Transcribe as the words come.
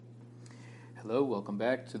Hello, welcome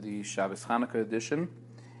back to the Shabbos Chanukah edition.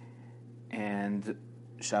 And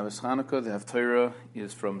Shabbos Chanukah, the Haftarah,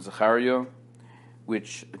 is from Zechariah,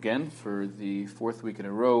 which, again, for the fourth week in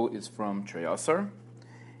a row, is from Treyasar.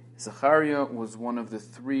 Zechariah was one of the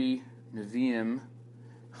three Nevi'im,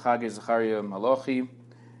 Chagei Zechariah Malachi,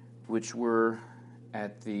 which were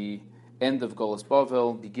at the end of Golas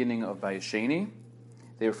Bavel, beginning of Bayesheni.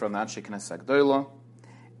 They were from the Anshe Knesset Agdola,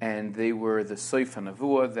 and they were the Soif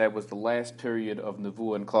HaNevuah. That was the last period of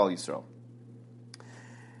Nevuah in Klal Yisrael.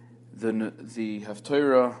 The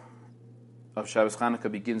Haftarah of Shabbos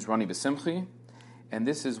Chanukah begins Rani B'Simchi, and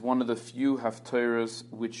this is one of the few Haftarahs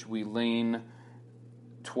which we lein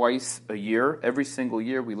twice a year. Every single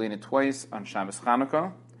year we lein it twice on Shabbos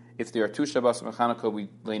Chanukah. If there are two Shabbos of Chanukah, we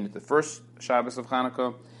lein it the first Shabbos of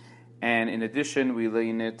Chanukah, and in addition we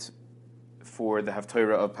lein it for the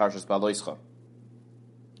Haftarah of Parshas Ba'aloischa.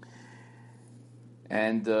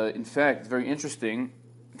 And in fact, very interesting,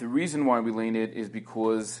 the reason why we lein it is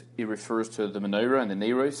because it refers to the menorah and the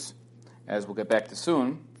neiros, as we'll get back to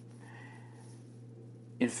soon.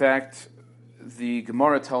 In fact, the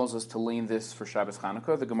Gemara tells us to lein this for Shabbos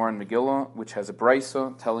Chanukah, the Gemara in Megillah, which has a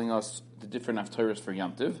brisa telling us the different haftarahs for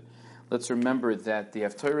Yom Tov. Let's remember that the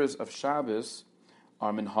haftarahs of Shabbos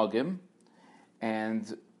are minhagim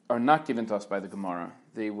and are not given to us by the Gemara.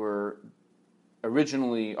 They were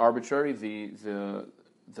originally arbitrary.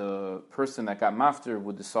 The person that got mafter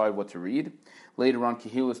would decide what to read. Later on,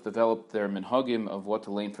 Kehilas developed their minhagim of what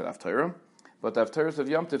to lein for the haftarah. But the haftarahs of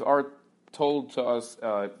Yom Tov are told to us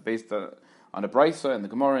based on a brisa and the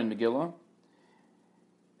Gemara in Megillah.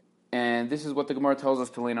 And this is what the Gemara tells us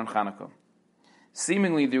to lein on Chanukah.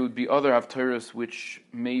 Seemingly, there would be other haftarahs which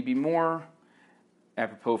may be more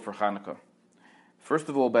apropos for Chanukah. First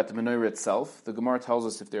of all, about the menorah itself, the Gemara tells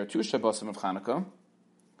us if there are two Shabbosim of Chanukah,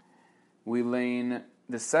 we lein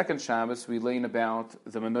the second Shabbos, we lein about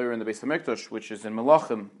the menorah in the Beis HaMikdash, which is in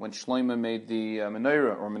Melachim, when Shlomo made the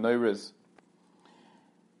menorah, or menorahs.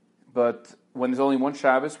 But when there's only one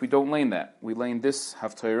Shabbos, we don't lein that. We lein this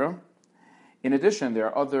Haftarah. In addition, there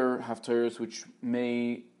are other Haftarahs which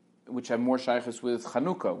have more shaykhs with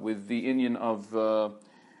Chanukah, with the inyan of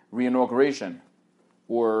re-inauguration,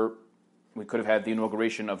 or we could have had the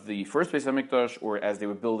inauguration of the first Beis HaMikdash, or as they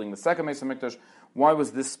were building the second Beis HaMikdash. Why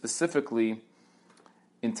was this specifically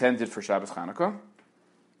intended for Shabbos Chanukah?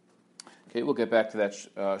 Okay, we'll get back to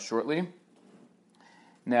that shortly.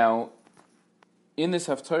 Now, in this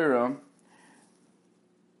Haftarah,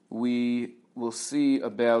 we will see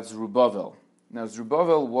about Zerubbabel. Now,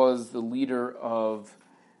 Zerubbabel was the leader of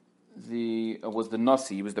was the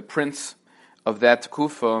Nasi, he was the prince of that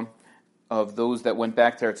Kufa, of those that went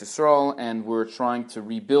back to Eretz Yisrael and were trying to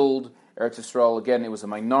rebuild Eretz Yisrael. Again, it was a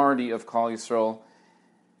minority of Klal Yisrael.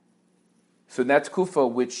 So that's Kufa,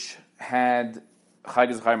 which had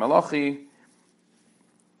Chagei Zechariah Malachi,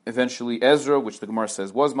 eventually Ezra, which the Gemara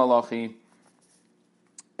says was Malachi,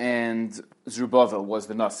 and Zerubbabel was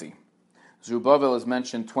the Nasi. Zerubbabel is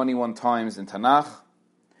mentioned 21 times in Tanakh.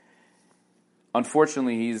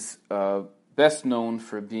 Unfortunately, he's best known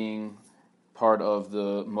for being part of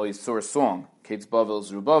the Moisur song, Ketz Bavel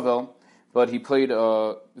Zerubbabel, but he played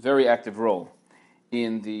a very active role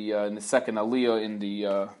in the second Aliyah in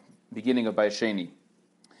the beginning of Bayesheni.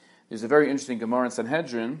 There's a very interesting Gemara in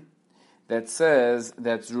Sanhedrin that says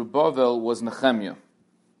that Zerubbabel was Nehemiah.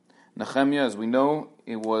 Nehemiah, as we know,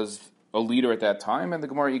 it was a leader at that time, and the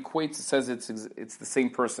Gemara says it's the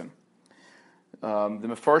same person. The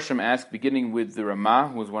Mefarshim ask, beginning with the Ramah,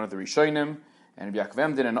 who was one of the Rishonim, and Rabbi Yaakov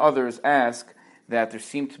Emden and others ask that there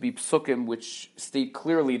seemed to be psukim which state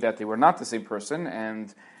clearly that they were not the same person,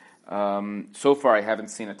 and so far I haven't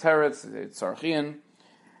seen a teretz, it's Archian.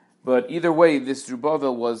 But either way, this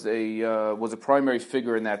Zerubbabel was a primary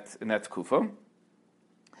figure in that kufa. Now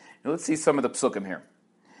let's see some of the psukim here.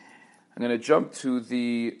 I'm going to jump to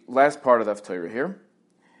the last part of the Haftarah here,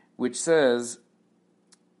 which says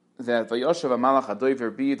that Vayoshav HaMalach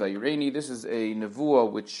HaDoiver Bi Vayireni. This is a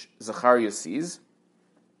nevuah which Zechariah sees,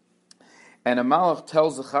 and a malach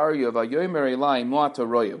tells Zechariah, Vayomer Elai Moata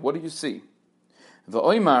Roya. What do you see?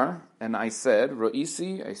 Va'oimar, and I said,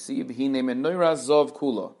 Ro'isi, I see V'hine Menorah Zov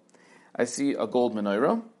Kula. I see a gold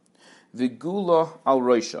menorah. V'gula al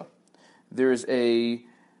Roisha. There's a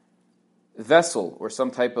vessel or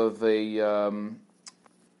some type of a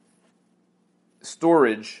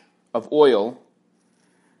storage of oil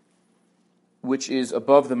which is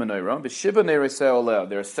above the menorah. B'shiva neresei oleh.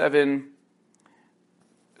 There are 7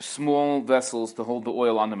 small vessels to hold the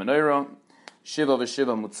oil on the menorah. Shiva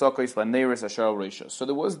v'shiva mutzakos laneres asher al reisha. So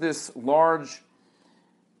there was this large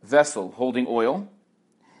vessel holding oil,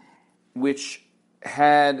 which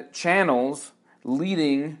had channels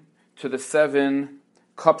leading to the 7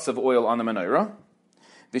 cups of oil on the menorah.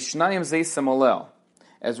 Vishnayim zei samolel.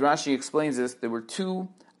 As Rashi explains this, there were 2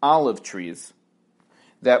 olive trees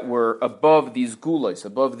that were above these gulos,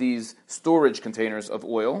 above these storage containers of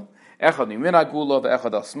oil. Echad mimina gula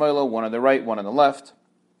ve'echad al smoila, one on the right, one on the left.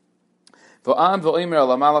 And I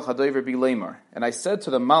said to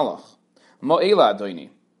the malach, Mo'ela adoini,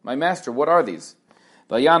 my master, what are these?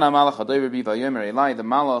 The malach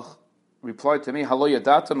replied to me, Halo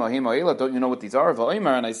yadata mo'he mo'ela, don't you know what these are?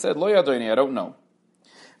 And I said, Lo yadoini, I don't know.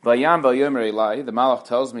 The malach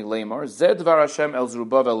tells me, Lamar, Zed dvar Hashem el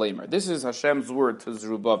Zerubbabel Lamar. This is Hashem's word to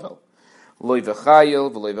Zerubbabel. Loi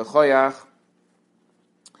v'chayil v'loi v'choyach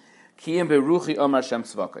Kiyem beruchi Omar Hashem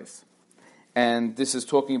tzvakos. And this is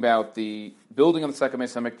talking about the building of the second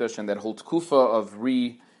Beis HaMikdash and that whole tkufa of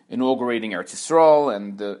re-inaugurating Eretz Yisrael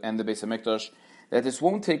and the Beis HaMikdash, that this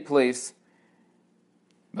won't take place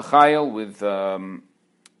b'chayil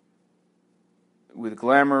with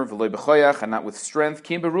glamour, v'loi b'choyach, and not with strength.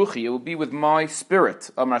 Kiyem beruchi, it will be with my spirit,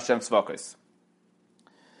 Amar Hashem tzvakos.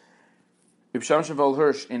 Reb Shamshon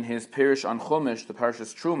Hirsch, in his Parish on Chumash, the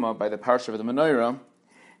Parashas Truma, by the Parsha of the Menorah,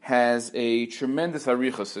 has a tremendous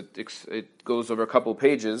arichos. It goes over a couple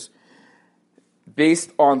pages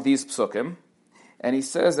based on these psukim, and he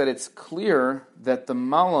says that it's clear that the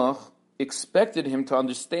malach expected him to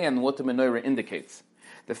understand what the menorah indicates.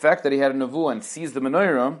 The fact that he had a nevuah and sees the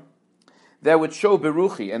menorah, that would show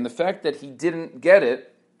beruchi, and the fact that he didn't get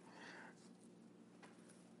it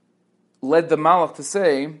led the malach to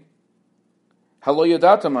say, Halo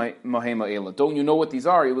yodata mohema ela. Don't you know what these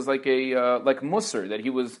are? It was like a musar, that he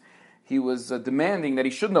was demanding that he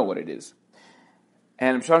should know what it is.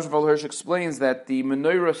 And Shashval Hirsch explains that the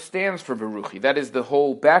menorah stands for beruchi. That is the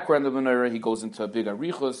whole background of the menorah. He goes into a big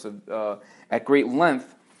arichos at great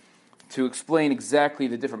length to explain exactly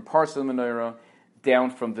the different parts of the menorah, down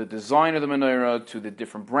from the design of the menorah to the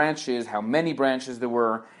different branches, how many branches there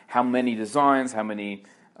were, how many designs, how many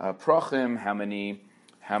prachim, how many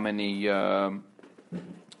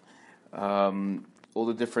all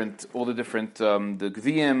the different the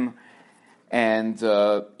gviim, and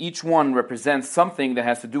each one represents something that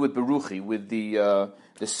has to do with beruchi, with the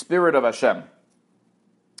spirit of Hashem.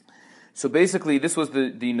 So basically, this was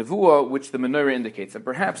the nevuah which the menorah indicates, and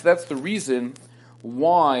perhaps that's the reason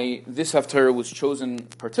why this haftarah was chosen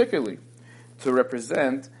particularly to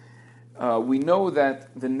represent. We know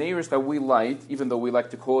that the neiros that we light, even though we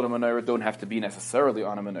like to call it a menorah, don't have to be necessarily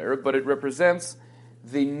on a menorah, but it represents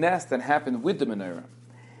the nest that happened with the menorah.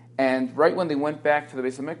 And right when they went back to the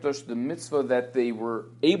Beis HaMikdash, the mitzvah that they were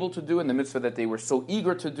able to do and the mitzvah that they were so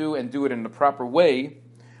eager to do and do it in the proper way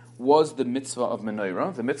was the mitzvah of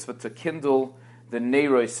menorah, the mitzvah to kindle the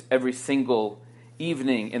neiros every single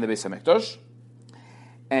evening in the Beis HaMikdash.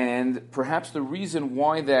 And perhaps the reason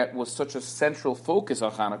why that was such a central focus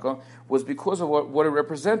on Hanukkah was because of what it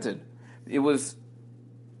represented. It was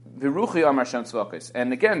Beruchi Amar Hashem Tzvakos.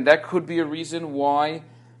 And again, that could be a reason why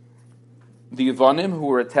the Yevanim, who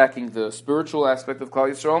were attacking the spiritual aspect of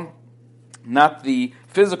Klal Yisrael, not the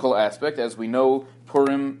physical aspect, as we know,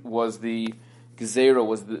 Purim was the Gezerah,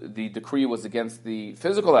 was the decree was against the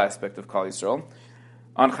physical aspect of Klal Yisrael.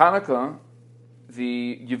 On Hanukkah,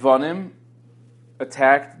 the Yevanim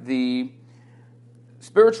attacked the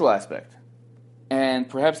spiritual aspect, and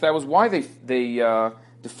perhaps that was why they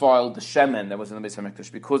defiled the shemen that was in the Beis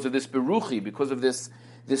HaMikdash, because of this beruchi, because of this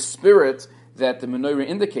spirit that the menorah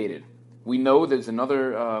indicated. We know there's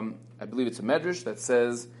another, I believe it's a medrash that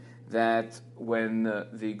says that when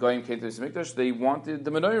the Goyim came to the Beis HaMikdash, they wanted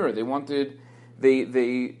the menorah.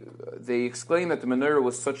 They exclaimed that the menorah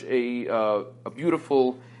was such a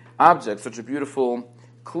beautiful object, such a beautiful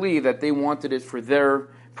kli, that they wanted it for their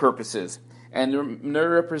purposes. And the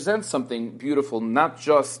menorah represents something beautiful, not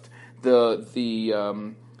just the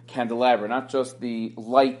candelabra, not just the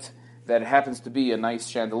light that happens to be a nice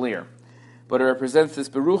chandelier, but it represents this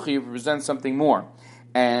beruchi, it represents something more.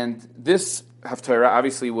 And this haftarah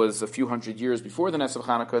obviously was a few hundred years before the Nes of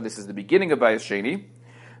Hanukkah. This is the beginning of Bayis Sheni,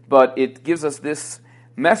 but it gives us this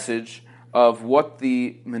message of what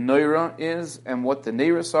the menorah is and what the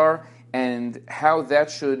neiros are, and how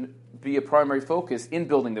that should be a primary focus in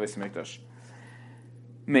building the Beis HaMikdash.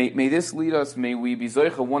 May this lead us, may we be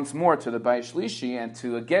zoicha once more to the Bayis Shlishi, and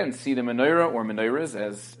to again see the menorah or menorahs,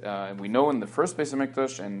 as we know in the first Beis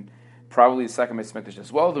HaMikdash, and probably the second Beis HaMikdash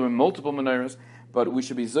as well. There were multiple menorahs, but we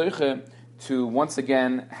should be zoicha to once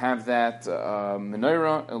again have that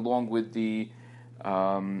menorah along with the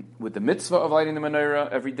mitzvah of lighting the menorah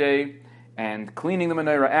every day, and cleaning the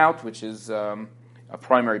menorah out, which is a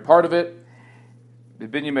primary part of it,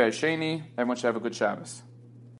 Bibin Yemei Sheni. Everyone should have a good Shabbos.